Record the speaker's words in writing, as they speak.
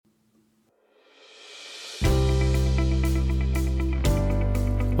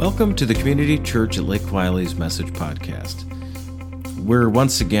Welcome to the Community Church at Lake Wiley's Message Podcast. We're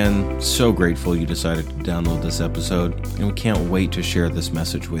once again so grateful you decided to download this episode, and we can't wait to share this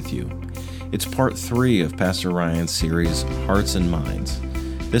message with you. It's part 3 of Pastor Ryan's series, Hearts and Minds.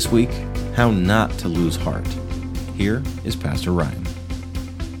 This week, How Not to Lose Heart. Here is Pastor Ryan.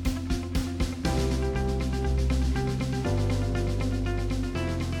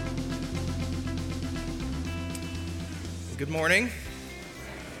 Good morning.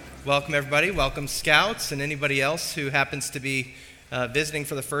 Welcome, everybody. Welcome, Scouts, and anybody else who happens to be visiting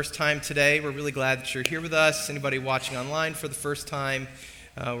for the first time today. We're really glad that you're here with us. Anybody watching online for the first time,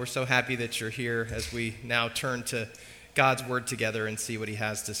 we're so happy that you're here as we now turn to God's Word together and see what He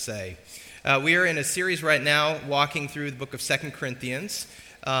has to say. We are in a series right now walking through the book of 2 Corinthians,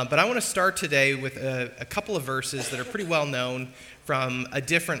 but I want to start today with a couple of verses that are pretty well known from a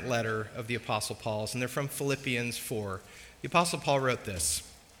different letter of the Apostle Paul's, and they're from Philippians 4. The Apostle Paul wrote this: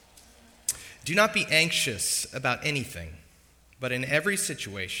 "Do not be anxious about anything, but in every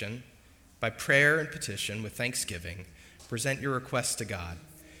situation, by prayer and petition with thanksgiving, present your requests to God.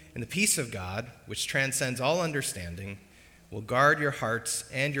 And the peace of God, which transcends all understanding, will guard your hearts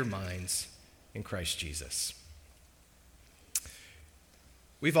and your minds in Christ Jesus."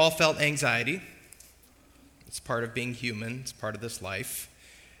 We've all felt anxiety. It's part of being human. It's part of this life.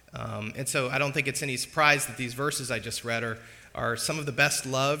 And so I don't think it's any surprise that these verses I just read are some of the best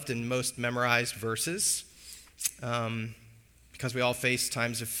loved and most memorized verses, because we all face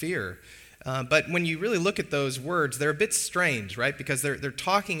times of fear. But when you really look at those words, they're a bit strange, right? Because they're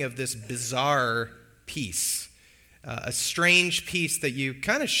talking of this bizarre peace, a strange peace that you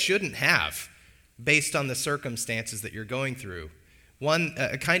kind of shouldn't have based on the circumstances that you're going through.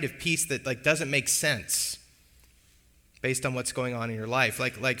 A kind of peace that doesn't make sense based on what's going on in your life,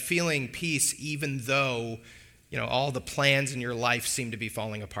 like feeling peace even though, all the plans in your life seem to be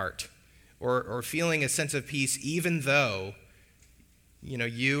falling apart, or feeling a sense of peace even though,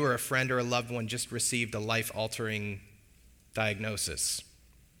 you or a friend or a loved one just received a life-altering diagnosis,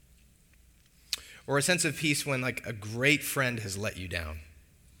 or a sense of peace when a great friend has let you down,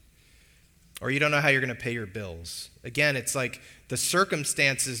 or you don't know how you're going to pay your bills. Again, it's like the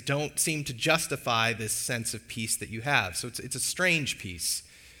circumstances don't seem to justify this sense of peace that you have. So it's a strange peace.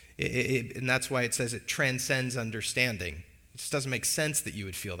 And that's why it says it transcends understanding. It just doesn't make sense that you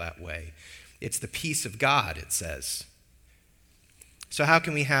would feel that way. It's the peace of God, it says. So how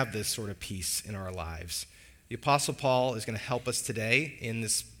can we have this sort of peace in our lives? The Apostle Paul is going to help us today in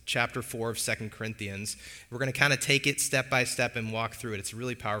this chapter 4 of 2 Corinthians. We're going to kind of take it step by step and walk through it. It's a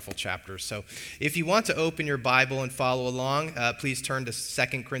really powerful chapter. So if you want to open your Bible and follow along, please turn to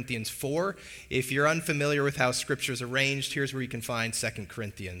 2 Corinthians 4. If you're unfamiliar with how Scripture is arranged, here's where you can find 2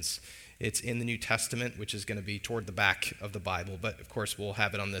 Corinthians. It's in the New Testament, which is going to be toward the back of the Bible. But, of course, we'll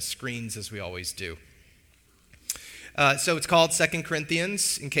have it on the screens as we always do. So it's called 2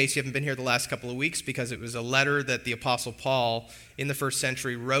 Corinthians, in case you haven't been here the last couple of weeks, because it was a letter that the Apostle Paul in the first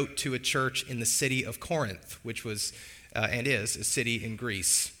century wrote to a church in the city of Corinth, which was and is a city in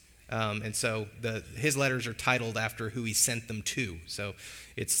Greece. And so his letters are titled after who he sent them to. So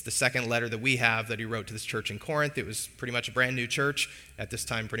it's the second letter that we have that he wrote to this church in Corinth. It was pretty much a brand new church. At this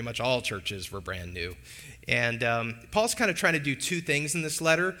time, pretty much all churches were brand new. And Paul's kind of trying to do two things in this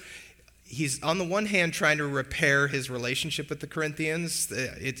letter. He's, on the one hand, trying to repair his relationship with the Corinthians.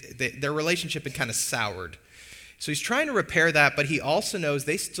 Their relationship had kind of soured. So he's trying to repair that, but he also knows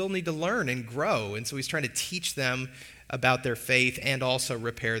they still need to learn and grow. And so he's trying to teach them about their faith and also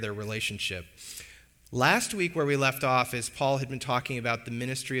repair their relationship. Last week, where we left off, is Paul had been talking about the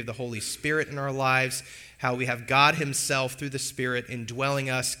ministry of the Holy Spirit in our lives, how we have God Himself through the Spirit indwelling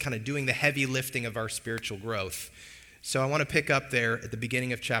us, kind of doing the heavy lifting of our spiritual growth. So I want to pick up there at the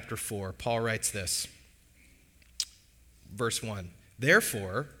beginning of chapter 4. Paul writes this, verse 1.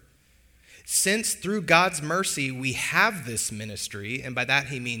 "Therefore, since through God's mercy we have this ministry," and by that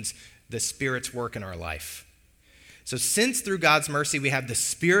he means the Spirit's work in our life. So since through God's mercy we have the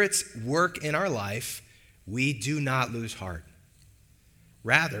Spirit's work in our life, we do not lose heart.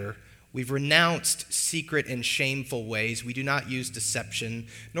 Rather, we've renounced secret and shameful ways. We do not use deception,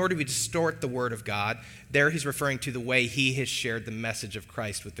 nor do we distort the word of God. There he's referring to the way he has shared the message of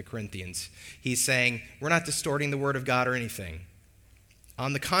Christ with the Corinthians. He's saying, we're not distorting the word of God or anything.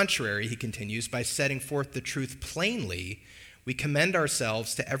 On the contrary, he continues, by setting forth the truth plainly, we commend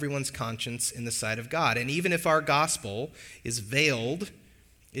ourselves to everyone's conscience in the sight of God. And even if our gospel is veiled,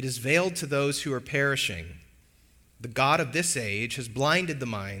 it is veiled to those who are perishing. The God of this age has blinded the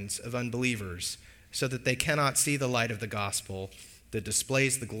minds of unbelievers so that they cannot see the light of the gospel that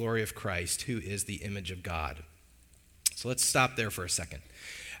displays the glory of Christ, who is the image of God. So let's stop there for a second.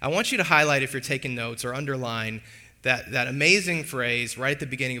 I want you to highlight, if you're taking notes, or underline that amazing phrase right at the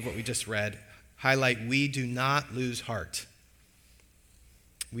beginning of what we just read. Highlight, we do not lose heart.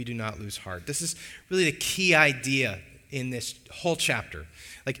 We do not lose heart. This is really the key idea in this whole chapter.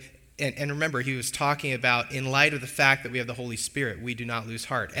 And remember, he was talking about, in light of the fact that we have the Holy Spirit, we do not lose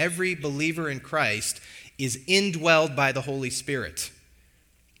heart. Every believer in Christ is indwelled by the Holy Spirit,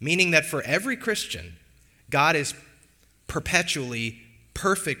 meaning that for every Christian, God is perpetually,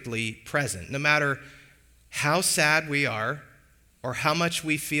 perfectly present. No matter how sad we are or how much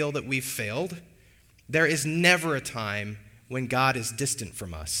we feel that we've failed, there is never a time when God is distant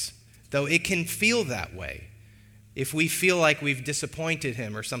from us, though it can feel that way if we feel like we've disappointed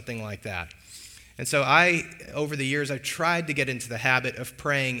him or something like that. And so over the years, I've tried to get into the habit of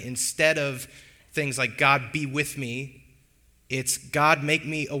praying, instead of things like, God, be with me, it's, God, make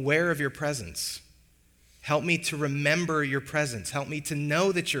me aware of your presence. Help me to remember your presence. Help me to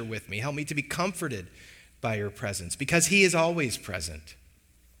know that you're with me. Help me to be comforted by your presence, because he is always present.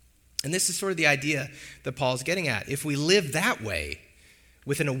 And this is sort of the idea that Paul's getting at. If we live that way,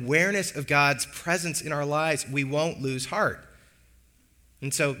 with an awareness of God's presence in our lives, we won't lose heart.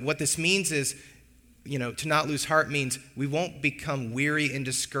 And so what this means is, to not lose heart means we won't become weary and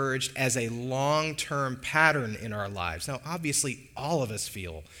discouraged as a long-term pattern in our lives. Now, obviously, all of us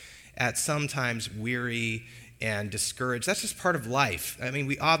feel at sometimes weary and discouraged. That's just part of life. I mean,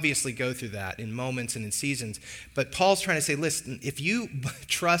 we obviously go through that in moments and in seasons. But Paul's trying to say, listen, if you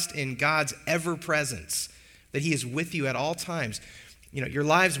trust in God's ever-presence, that he is with you at all times, your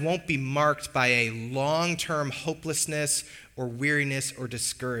lives won't be marked by a long-term hopelessness or weariness or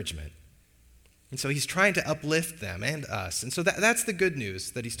discouragement. And so he's trying to uplift them and us. And so that's the good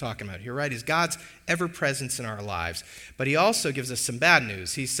news that he's talking about here, right? Is God's ever-presence in our lives. But he also gives us some bad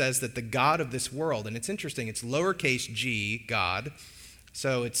news. He says that the God of this world, and it's interesting, it's lowercase g, God.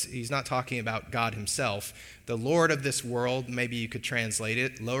 So he's not talking about God himself. The Lord of this world, maybe you could translate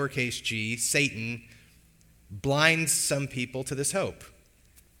it, lowercase g, Satan, blinds some people to this hope.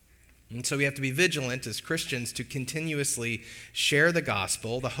 And so we have to be vigilant as Christians to continuously share the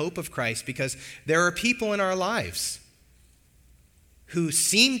gospel, the hope of Christ, because there are people in our lives who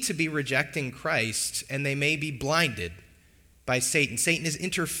seem to be rejecting Christ, and they may be blinded by Satan. Satan is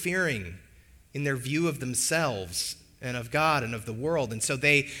interfering in their view of themselves and of God and of the world. And so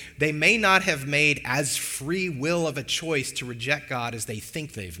they may not have made as free will of a choice to reject God as they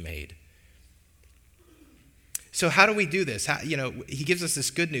think they've made. So how do we do this? He gives us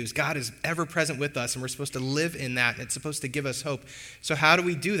this good news. God is ever present with us, and we're supposed to live in that. And it's supposed to give us hope. So how do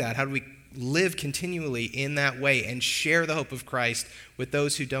we do that? How do we live continually in that way and share the hope of Christ with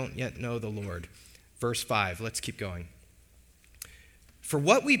those who don't yet know the Lord? Verse 5, let's keep going. For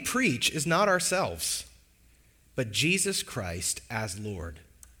what we preach is not ourselves, but Jesus Christ as Lord,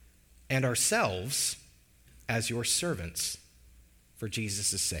 and ourselves as your servants for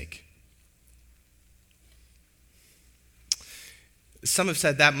Jesus' sake. Some have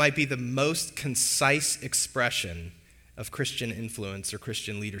said that might be the most concise expression of Christian influence or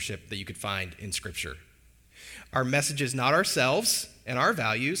Christian leadership that you could find in Scripture. Our message is not ourselves and our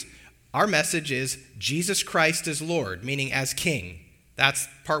values. Our message is Jesus Christ is Lord, meaning as King. That's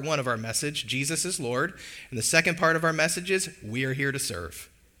part one of our message, Jesus is Lord. And the second part of our message is we are here to serve.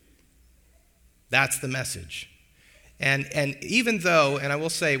 That's the message. And even though, and I will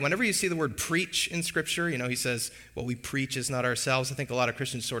say, whenever you see the word preach in Scripture, he says, what we preach is not ourselves. I think a lot of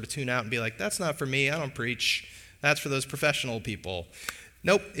Christians sort of tune out and be like, that's not for me, I don't preach. That's for those professional people.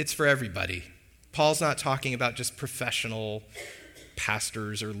 Nope, it's for everybody. Paul's not talking about just professional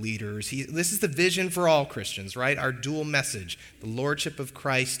pastors or leaders. This is the vision for all Christians, right? Our dual message, the lordship of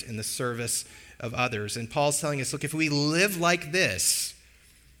Christ and the service of others. And Paul's telling us, look, if we live like this,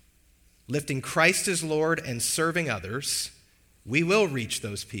 lifting Christ as Lord and serving others, we will reach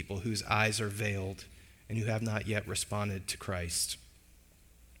those people whose eyes are veiled and who have not yet responded to Christ.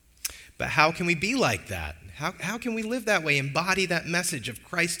 But how can we be like that? How can we live that way, embody that message of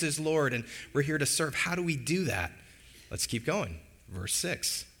Christ as Lord and we're here to serve? How do we do that? Let's keep going. Verse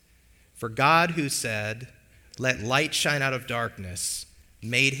 6. For God who said, let light shine out of darkness,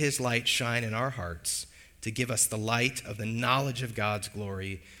 made his light shine in our hearts to give us the light of the knowledge of God's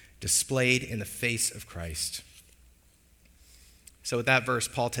glory displayed in the face of Christ. So with that verse,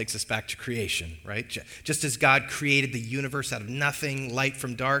 Paul takes us back to creation, right? Just as God created the universe out of nothing, light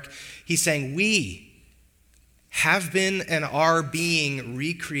from dark, he's saying we have been and are being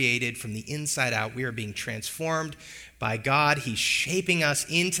recreated from the inside out. We are being transformed by God. He's shaping us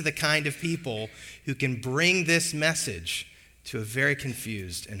into the kind of people who can bring this message to a very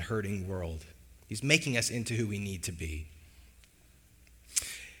confused and hurting world. He's making us into who we need to be.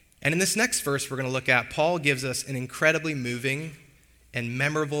 And in this next verse we're going to look at, Paul gives us an incredibly moving and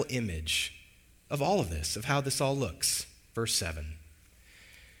memorable image of all of this, of how this all looks. Verse 7.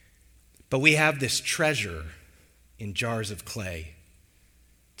 But we have this treasure in jars of clay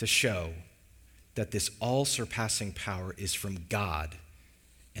to show that this all-surpassing power is from God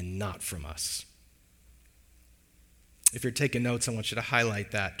and not from us. If you're taking notes, I want you to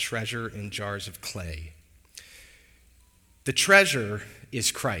highlight that treasure in jars of clay. The treasure is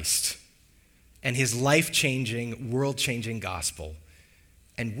Christ and his life-changing, world-changing gospel.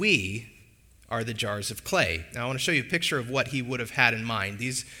 And we are the jars of clay. Now, I want to show you a picture of what he would have had in mind.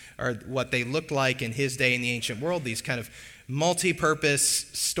 These are what they looked like in his day in the ancient world, these kind of multi-purpose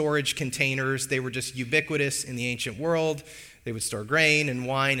storage containers. They were just ubiquitous in the ancient world. They would store grain and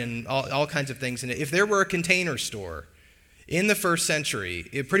wine and all kinds of things. And if there were a container store in the first century,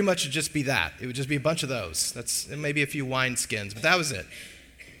 it pretty much would just be that. It would just be a bunch of those. That's maybe a few wine skins, but that was it.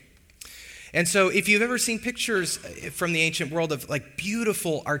 And so if you've ever seen pictures from the ancient world of like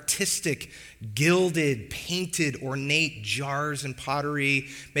beautiful, artistic, gilded, painted, ornate jars and pottery,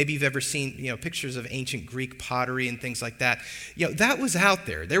 maybe you've ever seen, pictures of ancient Greek pottery and things like that. That was out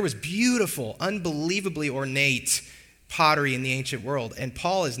there. There was beautiful, unbelievably ornate pottery in the ancient world. And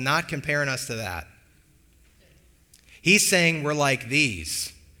Paul is not comparing us to that. He's saying we're like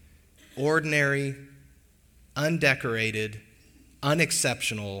these, ordinary, undecorated,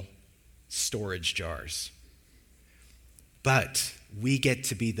 unexceptional storage jars. But we get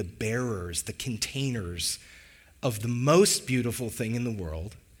to be the bearers, the containers of the most beautiful thing in the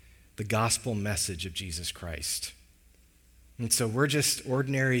world, the gospel message of Jesus Christ. And so we're just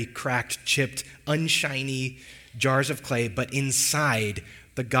ordinary, cracked, chipped, unshiny jars of clay, but inside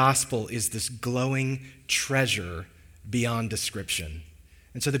the gospel is this glowing treasure beyond description.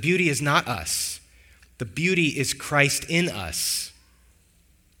 And so the beauty is not us. The beauty is Christ in us.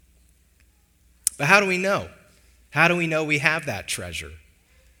 But how do we know? How do we know we have that treasure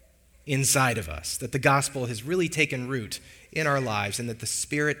inside of us, that the gospel has really taken root in our lives and that the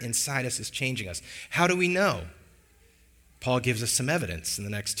Spirit inside us is changing us? How do we know? Paul gives us some evidence in the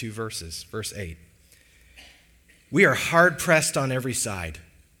next two verses. Verse 8. We are hard-pressed on every side,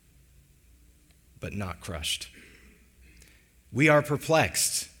 but not crushed. We are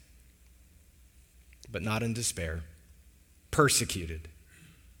perplexed, but not in despair. Persecuted,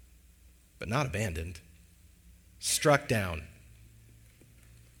 but not abandoned. Struck down,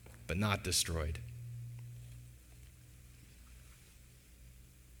 but not destroyed.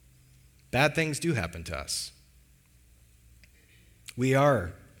 Bad things do happen to us. We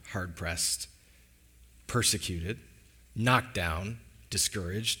are hard-pressed, persecuted, knocked down,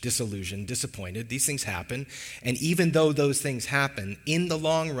 discouraged, disillusioned, disappointed. These things happen. And even though those things happen, in the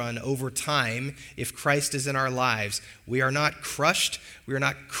long run, over time, if Christ is in our lives, we are not crushed. We are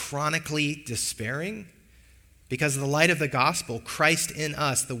not chronically despairing. Because of the light of the gospel, Christ in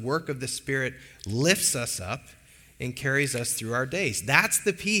us, the work of the Spirit, lifts us up and carries us through our days. That's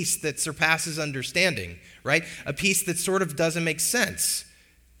the peace that surpasses understanding, right? A peace that sort of doesn't make sense.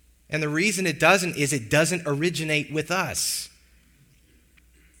 And the reason it doesn't is it doesn't originate with us.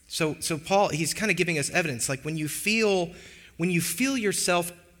 So Paul, he's kind of giving us evidence. Like when you feel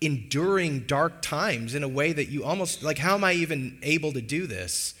yourself enduring dark times in a way that you almost, like, how am I even able to do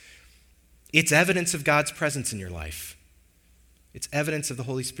this? It's evidence of God's presence in your life. It's evidence of the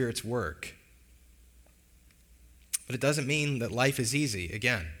Holy Spirit's work. But it doesn't mean that life is easy,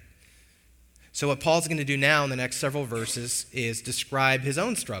 again. So what Paul's going to do now in the next several verses is describe his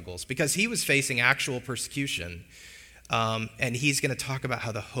own struggles, because he was facing actual persecution. And he's going to talk about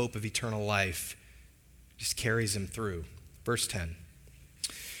how the hope of eternal life just carries him through. Verse 10.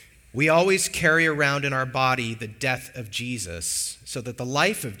 We always carry around in our body the death of Jesus, so that the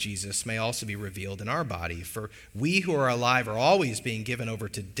life of Jesus may also be revealed in our body. For we who are alive are always being given over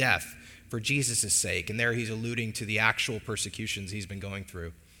to death for Jesus' sake. And there he's alluding to the actual persecutions he's been going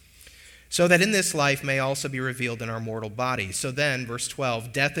through. So that in this life may also be revealed in our mortal body. So then, verse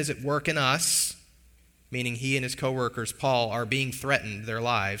 12, death is at work in us, meaning he and his co-workers, Paul, are being threatened, their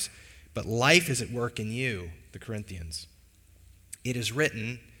lives, but life is at work in you, the Corinthians. It is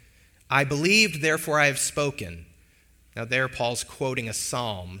written, I believed, therefore I have spoken. Now there Paul's quoting a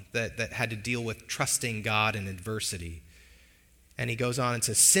psalm that had to deal with trusting God in adversity. And he goes on and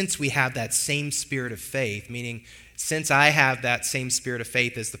says, since we have that same spirit of faith, meaning since I have that same spirit of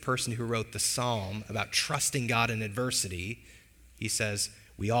faith as the person who wrote the psalm about trusting God in adversity, he says,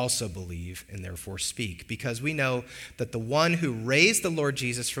 we also believe and therefore speak, because we know that the one who raised the Lord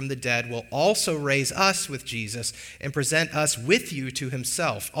Jesus from the dead will also raise us with Jesus and present us with you to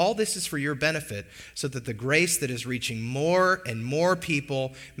himself. All this is for your benefit, so that the grace that is reaching more and more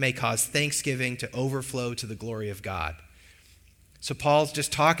people may cause thanksgiving to overflow to the glory of God. So Paul's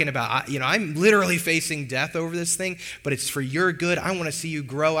just talking about, I'm literally facing death over this thing, but it's for your good. I want to see you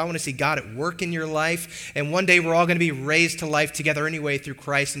grow. I want to see God at work in your life. And one day we're all going to be raised to life together anyway through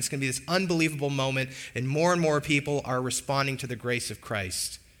Christ. And it's going to be this unbelievable moment. And more people are responding to the grace of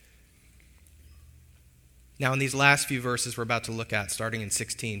Christ. Now, in these last few verses we're about to look at, starting in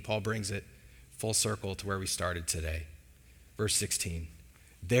 16, Paul brings it full circle to where we started today. Verse 16.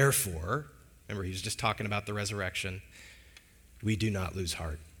 Therefore, remember he was just talking about the resurrection, we do not lose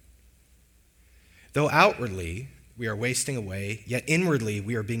heart. Though outwardly we are wasting away, yet inwardly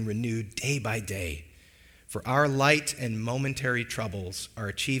we are being renewed day by day. For our light and momentary troubles are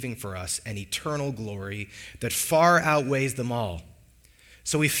achieving for us an eternal glory that far outweighs them all.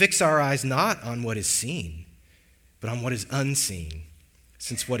 So we fix our eyes not on what is seen, but on what is unseen,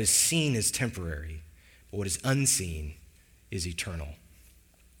 since what is seen is temporary, but what is unseen is eternal.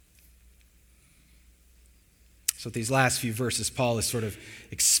 So with these last few verses, Paul is sort of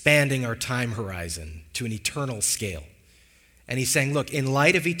expanding our time horizon to an eternal scale. And he's saying, look, in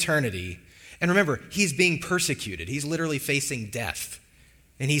light of eternity, and remember, he's being persecuted. He's literally facing death.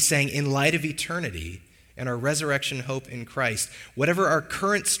 And he's saying, in light of eternity and our resurrection hope in Christ, whatever our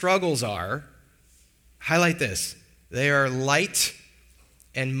current struggles are, highlight this, they are light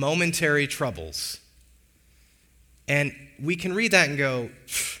and momentary troubles. And we can read that and go,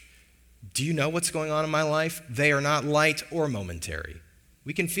 do you know what's going on in my life? They are not light or momentary.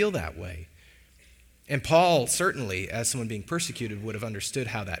 We can feel that way. And Paul, certainly, as someone being persecuted, would have understood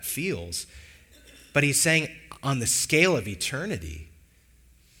how that feels. But he's saying on the scale of eternity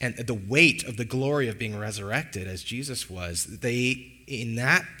and the weight of the glory of being resurrected as Jesus was, they, in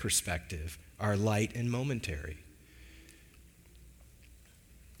that perspective, are light and momentary.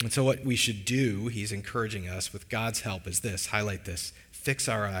 And so what we should do, he's encouraging us with God's help, is this, highlight this, fix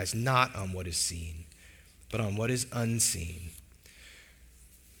our eyes not on what is seen, but on what is unseen.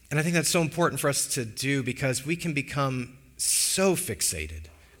 And I think that's so important for us to do because we can become so fixated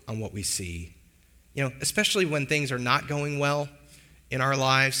on what we see, especially when things are not going well in our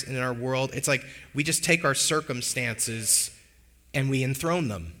lives and in our world. It's like we just take our circumstances and we enthrone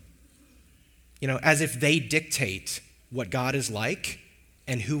them, as if they dictate what God is like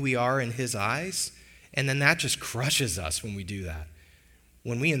and who we are in his eyes. And then that just crushes us when we do that.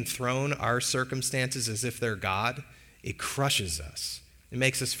 When we enthrone our circumstances as if they're God, it crushes us. It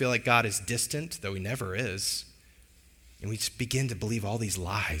makes us feel like God is distant, though he never is. And we just begin to believe all these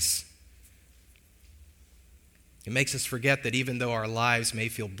lies. It makes us forget that even though our lives may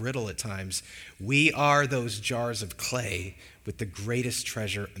feel brittle at times, we are those jars of clay with the greatest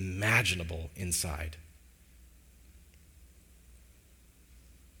treasure imaginable inside.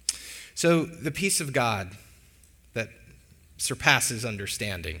 So the peace of God that surpasses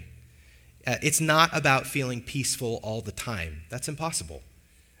understanding. It's not about feeling peaceful all the time. That's impossible.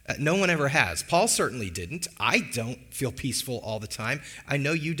 No one ever has. Paul certainly didn't. I don't feel peaceful all the time. I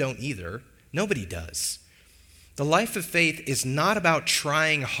know you don't either. Nobody does. The life of faith is not about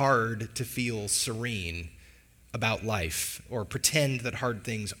trying hard to feel serene about life or pretend that hard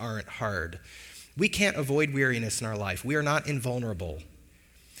things aren't hard. We can't avoid weariness in our life. We are not invulnerable.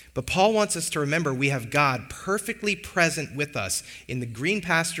 But Paul wants us to remember we have God perfectly present with us in the green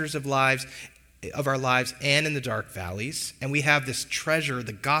pastures of our lives and in the dark valleys. And we have this treasure,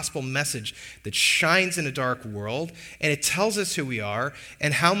 the gospel message that shines in a dark world. And it tells us who we are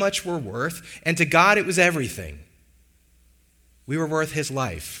and how much we're worth. And to God, it was everything. We were worth his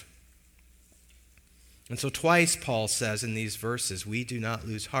life. And so twice Paul says in these verses, we do not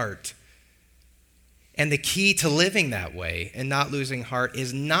lose heart. And the key to living that way and not losing heart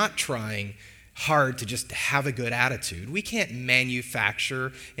is not trying hard to just have a good attitude. We can't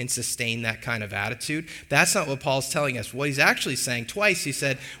manufacture and sustain that kind of attitude. That's not what Paul's telling us. What he's actually saying, twice he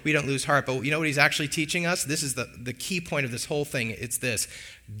said, we don't lose heart. But you know what he's actually teaching us? This is the key point of this whole thing. It's this.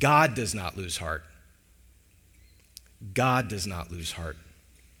 God does not lose heart. God does not lose heart.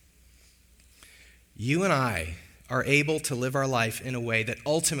 You and I are able to live our life in a way that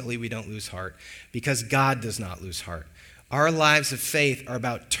ultimately we don't lose heart because God does not lose heart. Our lives of faith are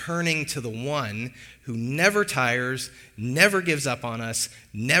about turning to the one who never tires, never gives up on us,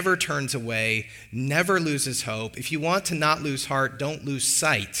 never turns away, never loses hope. If you want to not lose heart, don't lose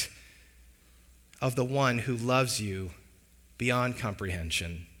sight of the one who loves you beyond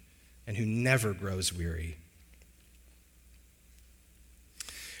comprehension and who never grows weary.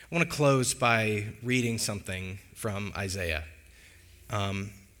 I want to close by reading something from Isaiah.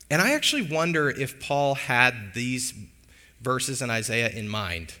 And I actually wonder if Paul had these verses in Isaiah in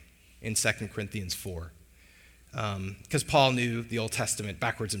mind in 2 Corinthians 4. Because Paul knew the Old Testament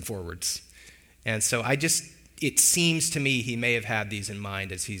backwards and forwards. And so it seems to me he may have had these in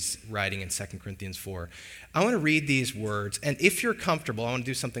mind as he's writing in 2 Corinthians 4. I want to read these words, and if you're comfortable, I want to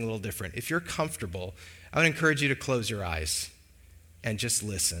do something a little different. If you're comfortable, I would encourage you to close your eyes and just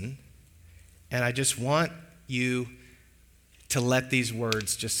listen. And I just want you to let these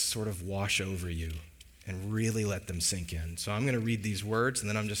words just sort of wash over you and really let them sink in. So I'm going to read these words, and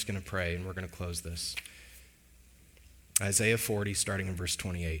then I'm just going to pray, and we're going to close this. Isaiah 40, starting in verse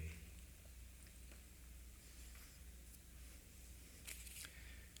 28.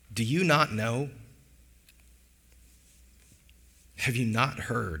 Do you not know? Have you not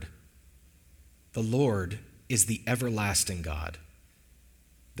heard? The Lord is the everlasting God,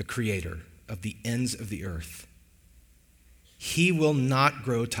 the creator of the ends of the earth. He will not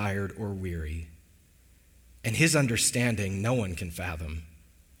grow tired or weary, and his understanding no one can fathom.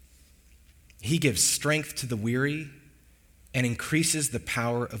 He gives strength to the weary and increases the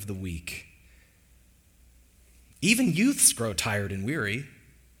power of the weak. Even youths grow tired and weary,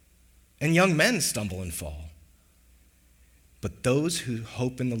 and young men stumble and fall. But those who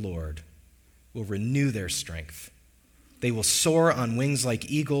hope in the Lord will renew their strength. They will soar on wings like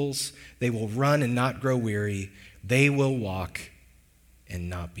eagles. They will run and not grow weary. They will walk and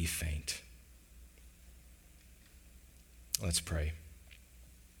not be faint. Let's pray.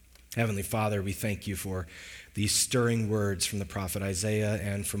 Heavenly Father, we thank you for these stirring words from the prophet Isaiah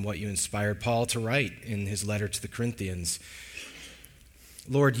and from what you inspired Paul to write in his letter to the Corinthians.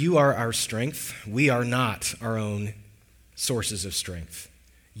 Lord, you are our strength. We are not our own sources of strength.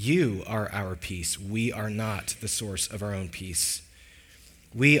 You are our peace. We are not the source of our own peace.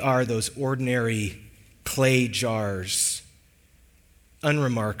 We are those ordinary clay jars,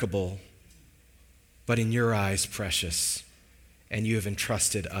 unremarkable, but in your eyes precious. And you have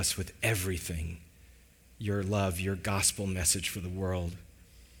entrusted us with everything, your love, your gospel message for the world.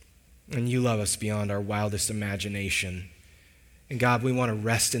 And you love us beyond our wildest imagination. And God, we want to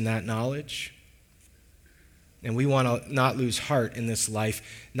rest in that knowledge. And we want to not lose heart in this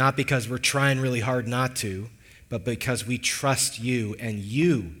life, not because we're trying really hard not to, but because we trust you and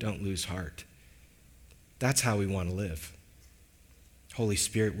you don't lose heart. That's how we want to live. Holy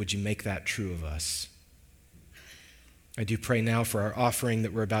Spirit, would you make that true of us? I do pray now for our offering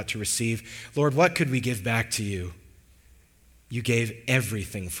that we're about to receive. Lord, what could we give back to you? You gave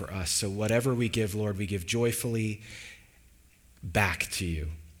everything for us. So whatever we give, Lord, we give joyfully back to you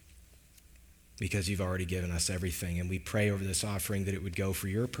because you've already given us everything. And we pray over this offering that it would go for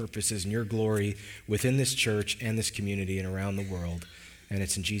your purposes and your glory within this church and this community and around the world. And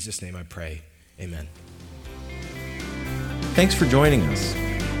it's in Jesus' name I pray. Amen. Thanks for joining us.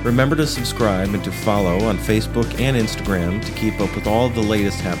 Remember to subscribe and to follow on Facebook and Instagram to keep up with all of the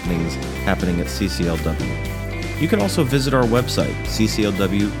latest happenings happening at CCLW. You can also visit our website,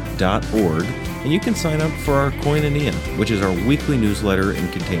 cclw.org, and you can sign up for our Koinonia, which is our weekly newsletter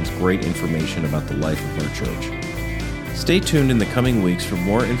and contains great information about the life of our church. Stay tuned in the coming weeks for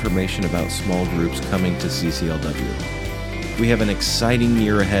more information about small groups coming to CCLW. We have an exciting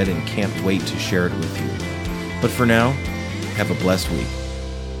year ahead and can't wait to share it with you. But for now, have a blessed week.